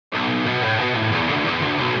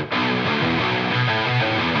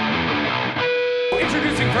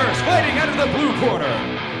fighting out of the blue corner.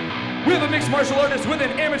 We have a mixed martial artist with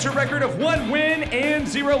an amateur record of 1 win and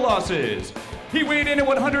 0 losses. He weighed in at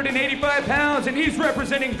 185 pounds, and he's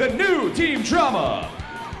representing the new Team Drama.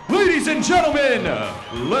 Ladies and gentlemen,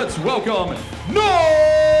 let's welcome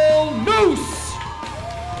Nosse!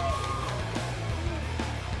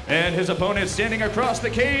 And his opponent standing across the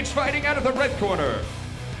cage, fighting out of the red corner.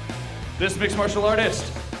 This mixed martial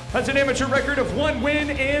artist has an amateur record of 1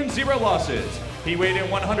 win and 0 losses. He weighed in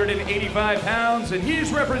 185 pounds, and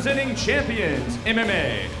he's representing Champions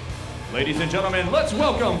MMA. Ladies and gentlemen, let's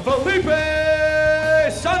welcome Felipe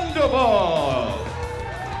Sandoval.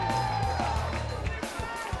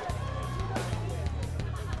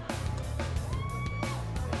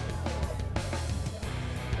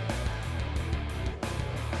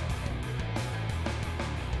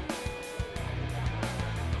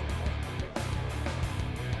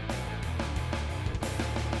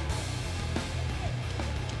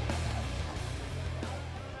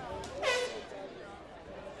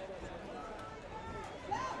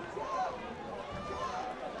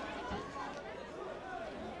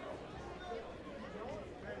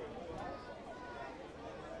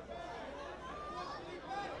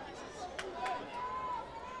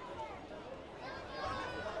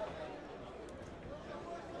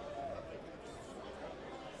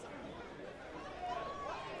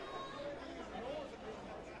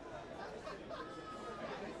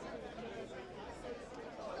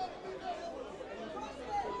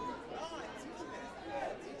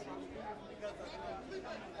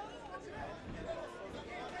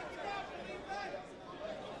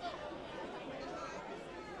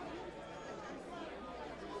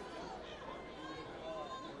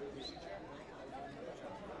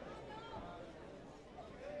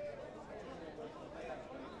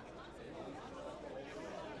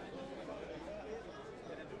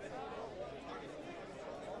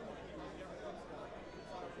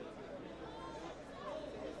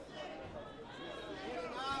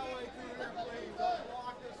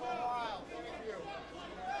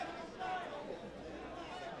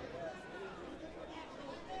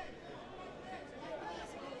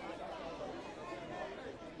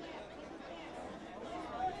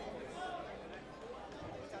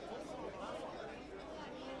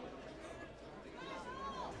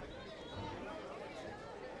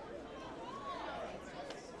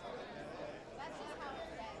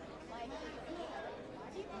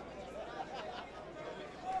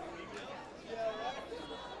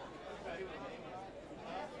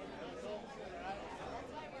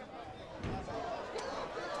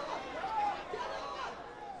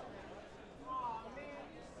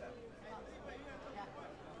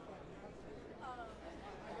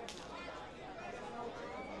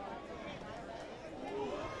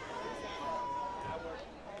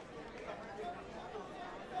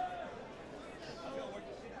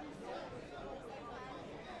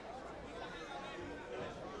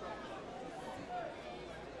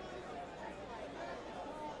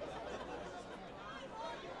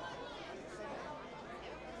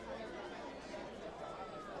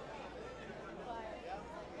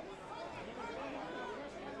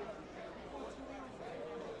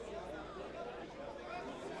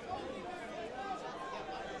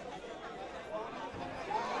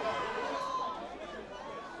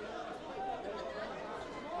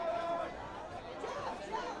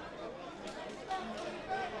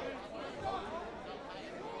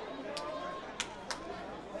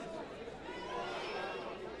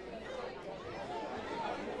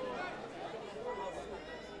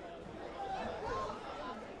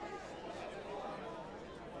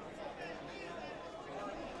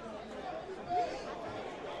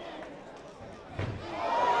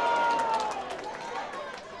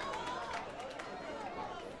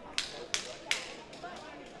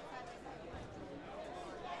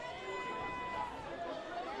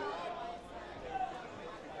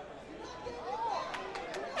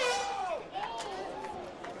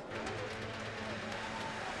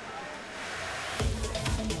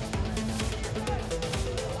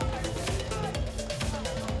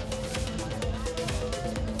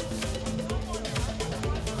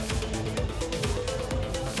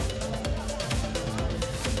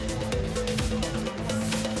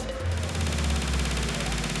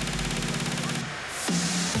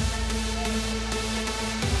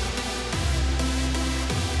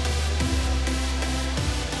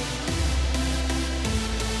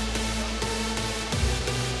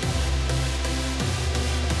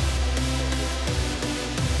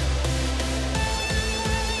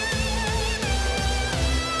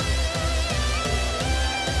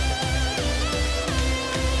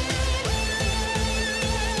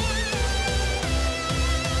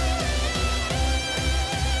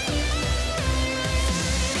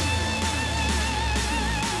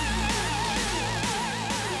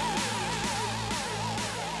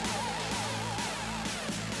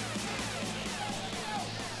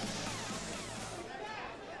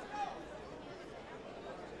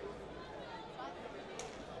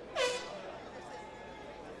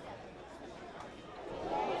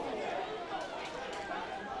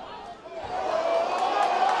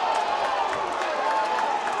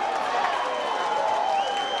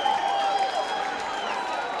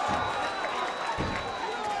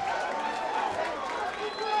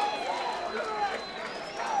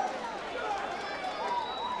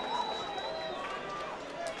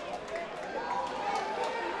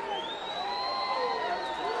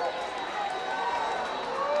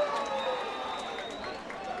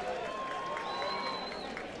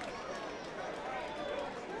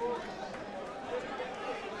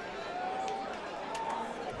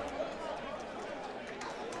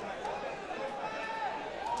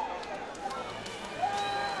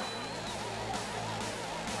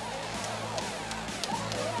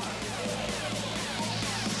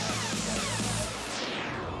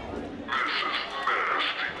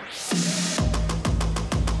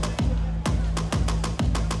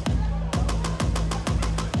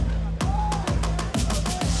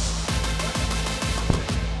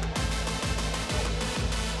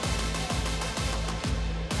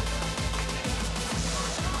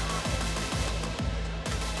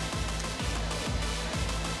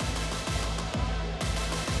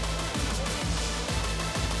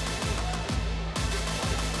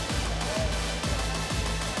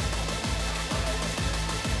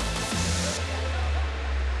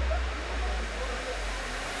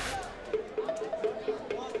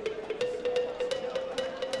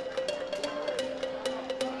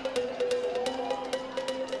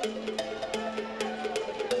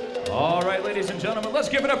 ladies and gentlemen, let's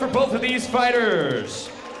give it up for both of these fighters.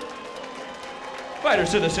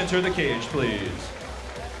 Fighters to the center of the cage, please.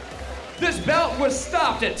 This bout was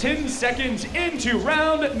stopped at 10 seconds into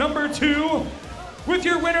round number 2 with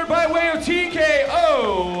your winner by way of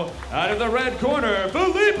TKO out of the red corner,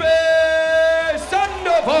 Felipe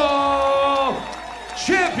Sandoval,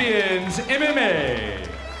 Champions MMA.